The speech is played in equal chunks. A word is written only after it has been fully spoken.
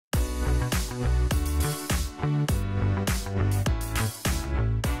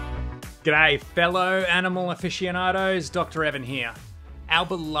G'day fellow animal aficionados, Dr. Evan here. Our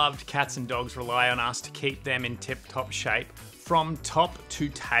beloved cats and dogs rely on us to keep them in tip-top shape from top to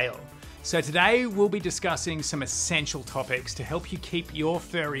tail. So today we'll be discussing some essential topics to help you keep your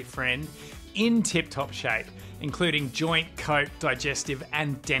furry friend in tip-top shape, including joint, coat, digestive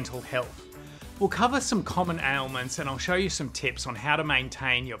and dental health. We'll cover some common ailments and I'll show you some tips on how to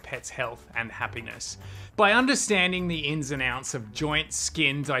maintain your pet's health and happiness. By understanding the ins and outs of joint,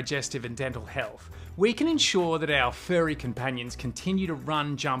 skin, digestive and dental health, we can ensure that our furry companions continue to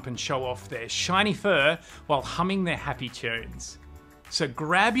run, jump and show off their shiny fur while humming their happy tunes. So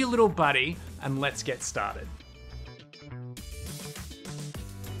grab your little buddy and let's get started.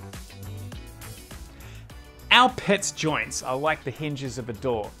 Our pets' joints are like the hinges of a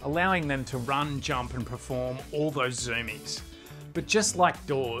door, allowing them to run, jump and perform all those zoomies. But just like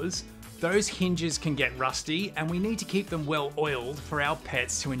doors, those hinges can get rusty and we need to keep them well oiled for our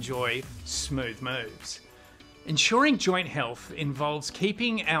pets to enjoy smooth moves. Ensuring joint health involves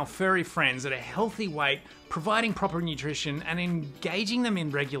keeping our furry friends at a healthy weight, providing proper nutrition and engaging them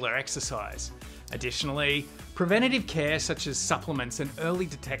in regular exercise. Additionally, preventative care such as supplements and early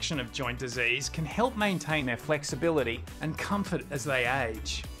detection of joint disease can help maintain their flexibility and comfort as they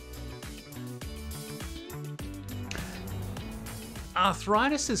age.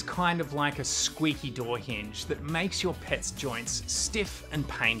 Arthritis is kind of like a squeaky door hinge that makes your pet's joints stiff and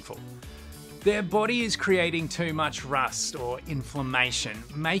painful. Their body is creating too much rust or inflammation,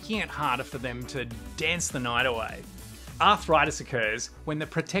 making it harder for them to dance the night away. Arthritis occurs when the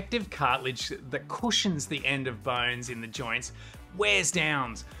protective cartilage that cushions the end of bones in the joints wears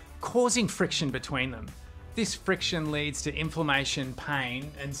down, causing friction between them. This friction leads to inflammation,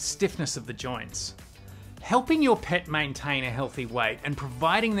 pain, and stiffness of the joints. Helping your pet maintain a healthy weight and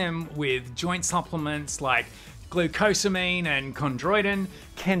providing them with joint supplements like glucosamine and chondroitin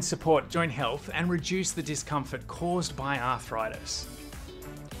can support joint health and reduce the discomfort caused by arthritis.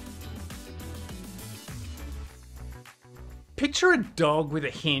 Picture a dog with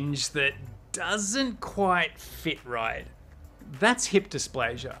a hinge that doesn't quite fit right. That's hip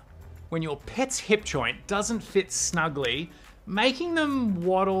dysplasia, when your pet's hip joint doesn't fit snugly, making them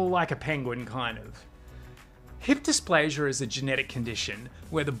waddle like a penguin kind of. Hip dysplasia is a genetic condition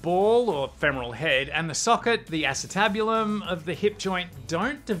where the ball or femoral head and the socket, the acetabulum of the hip joint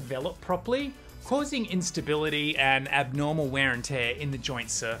don't develop properly, causing instability and abnormal wear and tear in the joint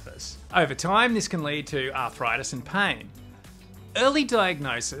surface. Over time, this can lead to arthritis and pain. Early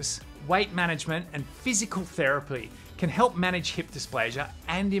diagnosis, weight management and physical therapy can help manage hip dysplasia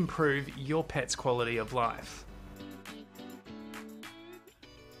and improve your pet's quality of life.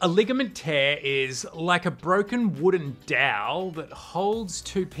 A ligament tear is like a broken wooden dowel that holds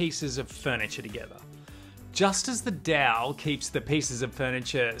two pieces of furniture together. Just as the dowel keeps the pieces of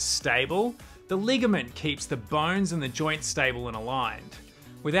furniture stable, the ligament keeps the bones and the joint stable and aligned.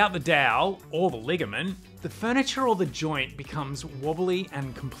 Without the dowel or the ligament, the furniture or the joint becomes wobbly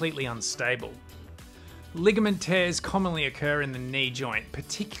and completely unstable. Ligament tears commonly occur in the knee joint,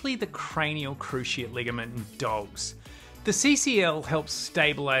 particularly the cranial cruciate ligament in dogs. The CCL helps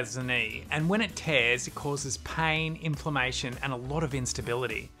stabilize the knee, and when it tears, it causes pain, inflammation, and a lot of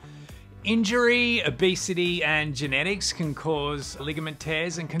instability. Injury, obesity, and genetics can cause ligament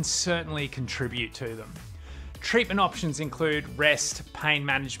tears and can certainly contribute to them. Treatment options include rest, pain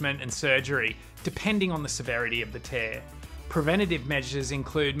management, and surgery, depending on the severity of the tear. Preventative measures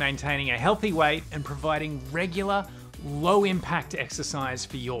include maintaining a healthy weight and providing regular, low-impact exercise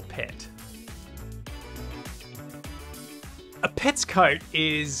for your pet. A pet's coat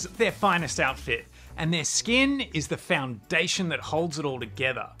is their finest outfit, and their skin is the foundation that holds it all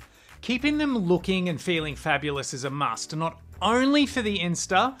together. Keeping them looking and feeling fabulous is a must, not only for the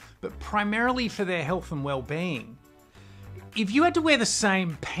Insta, but primarily for their health and well-being. If you had to wear the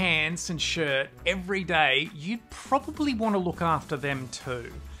same pants and shirt every day, you'd probably want to look after them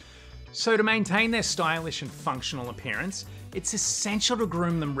too. So to maintain their stylish and functional appearance, it's essential to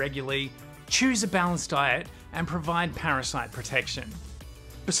groom them regularly, choose a balanced diet, and provide parasite protection.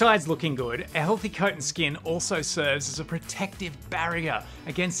 Besides looking good, a healthy coat and skin also serves as a protective barrier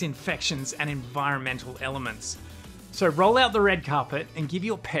against infections and environmental elements. So roll out the red carpet and give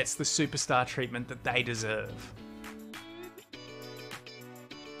your pets the superstar treatment that they deserve.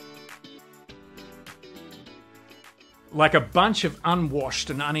 Like a bunch of unwashed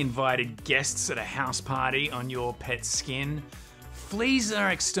and uninvited guests at a house party on your pet's skin, fleas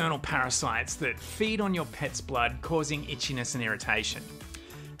are external parasites that feed on your pet's blood, causing itchiness and irritation.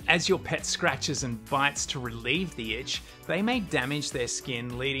 As your pet scratches and bites to relieve the itch, they may damage their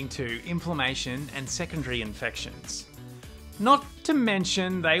skin, leading to inflammation and secondary infections. Not to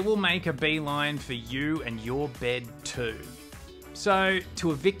mention, they will make a beeline for you and your bed too. So,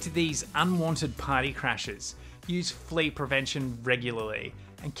 to evict these unwanted party crashers, use flea prevention regularly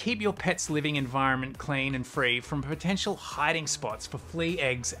and keep your pet's living environment clean and free from potential hiding spots for flea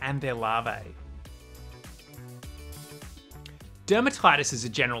eggs and their larvae. Dermatitis is a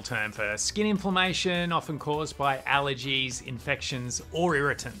general term for skin inflammation often caused by allergies, infections, or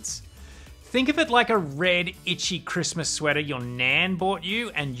irritants. Think of it like a red, itchy Christmas sweater your nan bought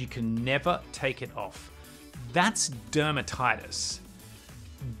you and you can never take it off. That's dermatitis.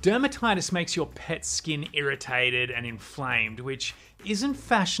 Dermatitis makes your pet's skin irritated and inflamed, which isn't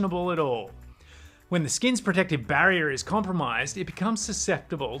fashionable at all. When the skin's protective barrier is compromised, it becomes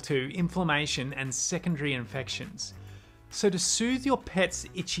susceptible to inflammation and secondary infections. So to soothe your pet's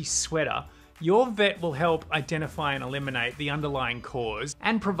itchy sweater, your vet will help identify and eliminate the underlying cause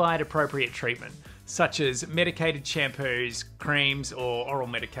and provide appropriate treatment, such as medicated shampoos, creams, or oral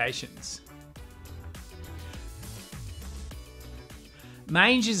medications.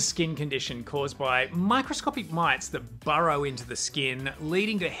 Mange is a skin condition caused by microscopic mites that burrow into the skin,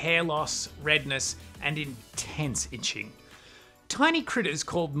 leading to hair loss, redness, and intense itching. Tiny critters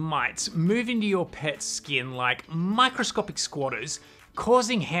called mites move into your pet's skin like microscopic squatters,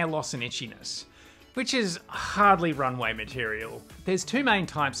 causing hair loss and itchiness, which is hardly runway material. There's two main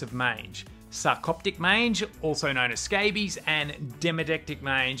types of mange: sarcoptic mange, also known as scabies, and demodectic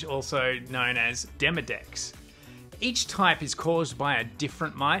mange, also known as demodex. Each type is caused by a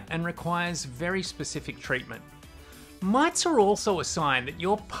different mite and requires very specific treatment. Mites are also a sign that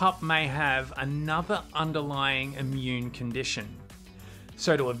your pup may have another underlying immune condition.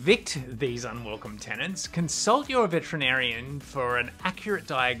 So to evict these unwelcome tenants, consult your veterinarian for an accurate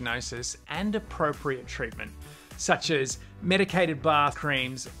diagnosis and appropriate treatment, such as medicated bath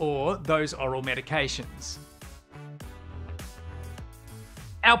creams or those oral medications.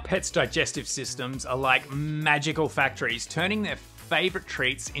 Our pets' digestive systems are like magical factories, turning their favourite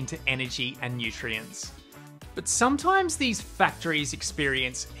treats into energy and nutrients. But sometimes these factories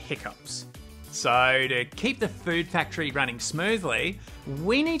experience hiccups. So to keep the food factory running smoothly,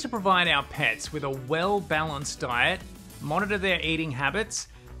 we need to provide our pets with a well-balanced diet, monitor their eating habits,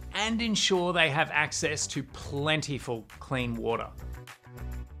 and ensure they have access to plentiful clean water.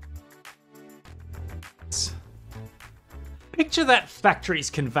 Picture that factory's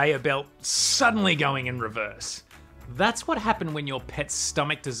conveyor belt suddenly going in reverse. That's what happened when your pet's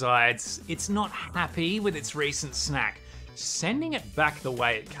stomach decides it's not happy with its recent snack, sending it back the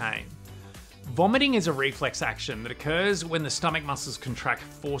way it came. Vomiting is a reflex action that occurs when the stomach muscles contract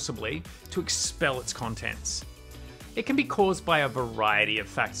forcibly to expel its contents. It can be caused by a variety of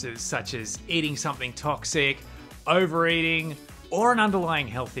factors such as eating something toxic, overeating, or an underlying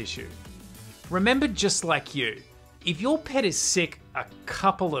health issue. Remember, just like you, if your pet is sick a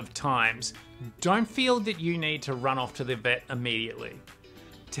couple of times, don't feel that you need to run off to the vet immediately.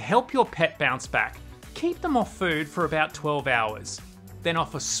 To help your pet bounce back, keep them off food for about 12 hours. Then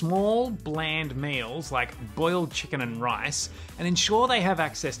offer small, bland meals like boiled chicken and rice and ensure they have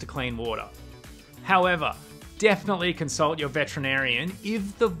access to clean water. However, definitely consult your veterinarian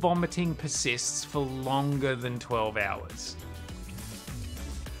if the vomiting persists for longer than 12 hours.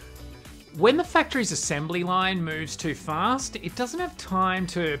 When the factory's assembly line moves too fast, it doesn't have time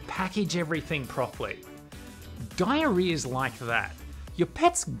to package everything properly. Diarrhea is like that. Your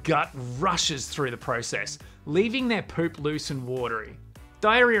pet's gut rushes through the process, leaving their poop loose and watery.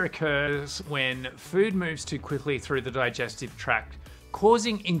 Diarrhea occurs when food moves too quickly through the digestive tract,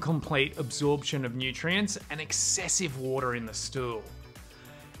 causing incomplete absorption of nutrients and excessive water in the stool.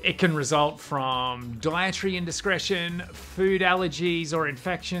 It can result from dietary indiscretion, food allergies or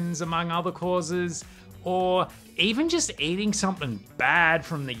infections, among other causes, or even just eating something bad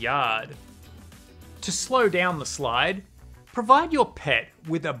from the yard. To slow down the slide, provide your pet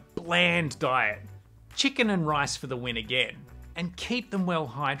with a bland diet, chicken and rice for the win again, and keep them well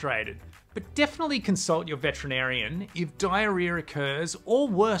hydrated. But definitely consult your veterinarian if diarrhea occurs or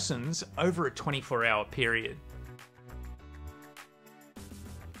worsens over a 24-hour period.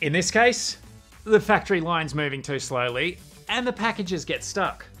 In this case, the factory line's moving too slowly and the packages get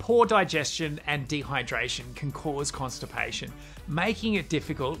stuck. Poor digestion and dehydration can cause constipation, making it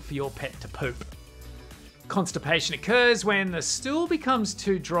difficult for your pet to poop. Constipation occurs when the stool becomes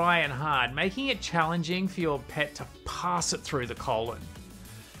too dry and hard, making it challenging for your pet to pass it through the colon.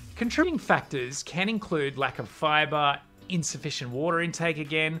 Contributing factors can include lack of fibre, insufficient water intake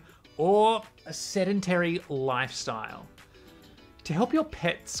again, or a sedentary lifestyle. To help your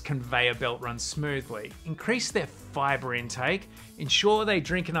pet's conveyor belt run smoothly, increase their fibre intake, ensure they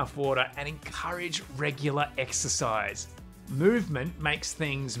drink enough water, and encourage regular exercise. Movement makes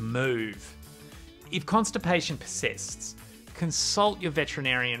things move. If constipation persists, consult your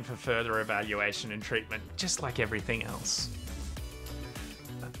veterinarian for further evaluation and treatment, just like everything else.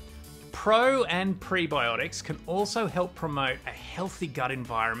 Pro and prebiotics can also help promote a healthy gut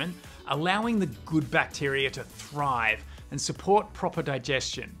environment, allowing the good bacteria to thrive and support proper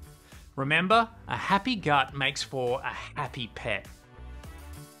digestion. Remember, a happy gut makes for a happy pet.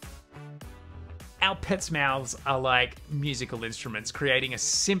 Our pets' mouths are like musical instruments, creating a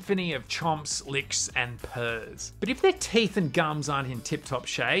symphony of chomps, licks, and purrs. But if their teeth and gums aren't in tip-top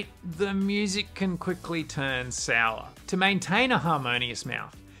shape, the music can quickly turn sour. To maintain a harmonious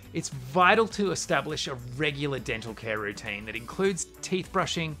mouth, it's vital to establish a regular dental care routine that includes teeth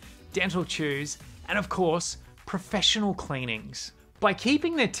brushing, dental chews, and of course, professional cleanings. By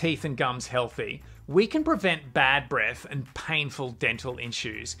keeping their teeth and gums healthy, we can prevent bad breath and painful dental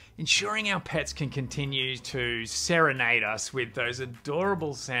issues, ensuring our pets can continue to serenade us with those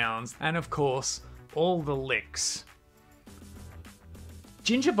adorable sounds and of course, all the licks.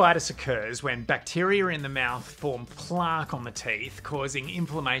 Gingivitis occurs when bacteria in the mouth form plaque on the teeth, causing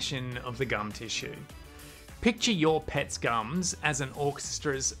inflammation of the gum tissue. Picture your pet's gums as an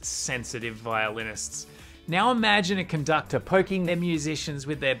orchestra's sensitive violinists. Now imagine a conductor poking their musicians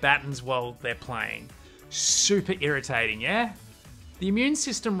with their batons while they're playing. Super irritating, yeah? The immune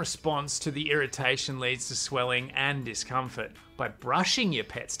system response to the irritation leads to swelling and discomfort. By brushing your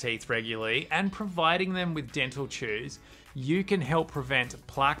pet's teeth regularly and providing them with dental chews, you can help prevent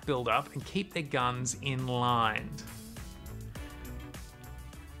plaque buildup and keep their gums in line.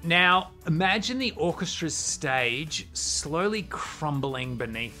 Now, imagine the orchestra's stage slowly crumbling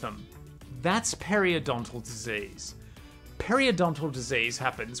beneath them. That's periodontal disease. Periodontal disease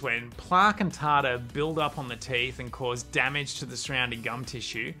happens when plaque and tartar build up on the teeth and cause damage to the surrounding gum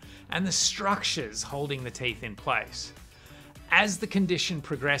tissue and the structures holding the teeth in place. As the condition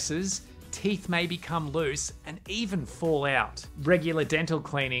progresses, teeth may become loose and even fall out. Regular dental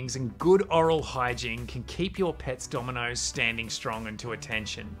cleanings and good oral hygiene can keep your pet's dominoes standing strong and to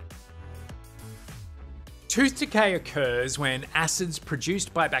attention. Tooth decay occurs when acids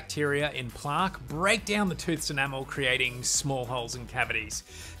produced by bacteria in plaque break down the tooth's enamel, creating small holes and cavities.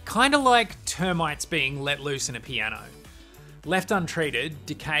 Kind of like termites being let loose in a piano. Left untreated,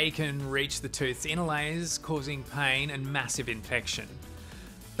 decay can reach the tooth's inner layers, causing pain and massive infection.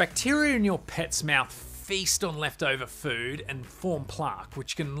 Bacteria in your pet's mouth feast on leftover food and form plaque,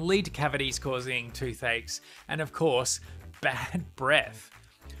 which can lead to cavities causing toothaches and, of course, bad breath.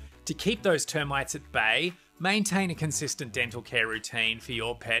 To keep those termites at bay, maintain a consistent dental care routine for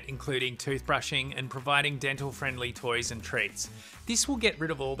your pet, including toothbrushing and providing dental-friendly toys and treats. This will get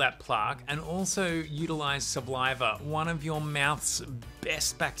rid of all that plaque and also utilize saliva, one of your mouth's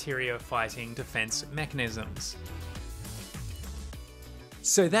best bacteria-fighting defense mechanisms.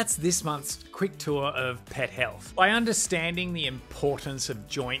 So that's this month's quick tour of pet health. By understanding the importance of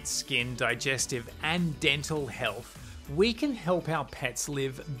joint, skin, digestive, and dental health, we can help our pets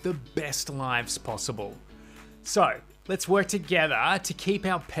live the best lives possible. So, let's work together to keep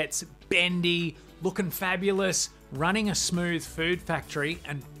our pets bendy, looking fabulous, running a smooth food factory,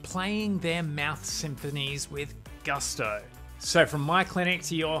 and playing their mouth symphonies with gusto. So from my clinic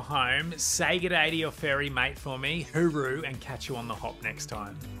to your home, say g'day to your furry mate for me, hooroo, and catch you on the hop next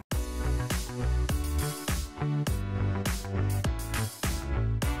time.